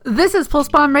This is Pulse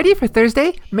Bomb ready for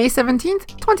Thursday, May 17th,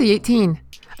 2018.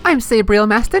 I'm Sabriel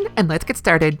Maston, and let's get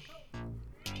started.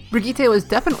 Brigitte was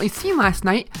definitely seen last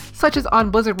night, such as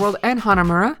on Blizzard World and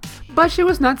Hanamura, but she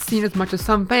was not seen as much as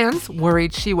some fans,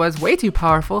 worried she was way too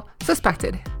powerful,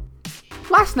 suspected.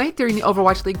 Last night during the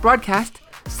Overwatch League broadcast,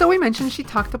 Zoe mentioned she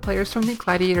talked to players from the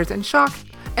Gladiators and Shock,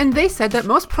 and they said that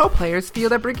most pro players feel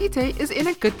that Brigitte is in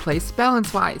a good place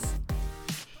balance-wise.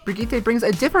 Brigitte brings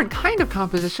a different kind of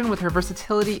composition with her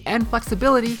versatility and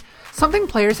flexibility, something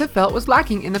players have felt was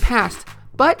lacking in the past,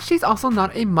 but she's also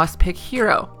not a must-pick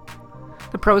hero.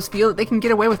 The pros feel that they can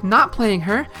get away with not playing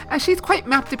her, as she's quite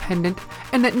map dependent,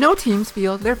 and that no teams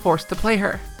feel they're forced to play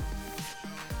her.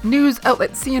 News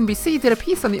outlet CNBC did a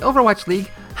piece on the Overwatch League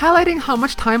highlighting how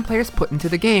much time players put into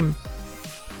the game.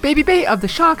 Baby Bay of the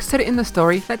Shock said in the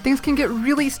story that things can get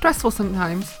really stressful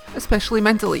sometimes, especially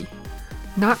mentally.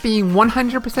 Not being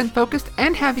 100% focused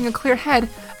and having a clear head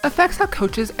affects how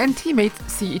coaches and teammates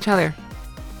see each other.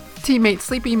 Teammate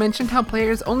Sleepy mentioned how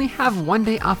players only have one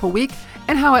day off a week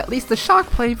and how at least the Shock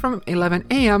play from 11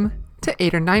 a.m. to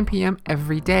 8 or 9 p.m.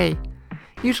 every day.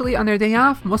 Usually on their day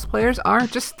off, most players are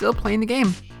just still playing the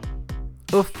game.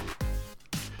 Oof.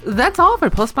 That's all for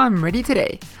Pulse Bomb Ready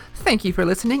today. Thank you for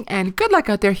listening and good luck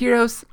out there, heroes!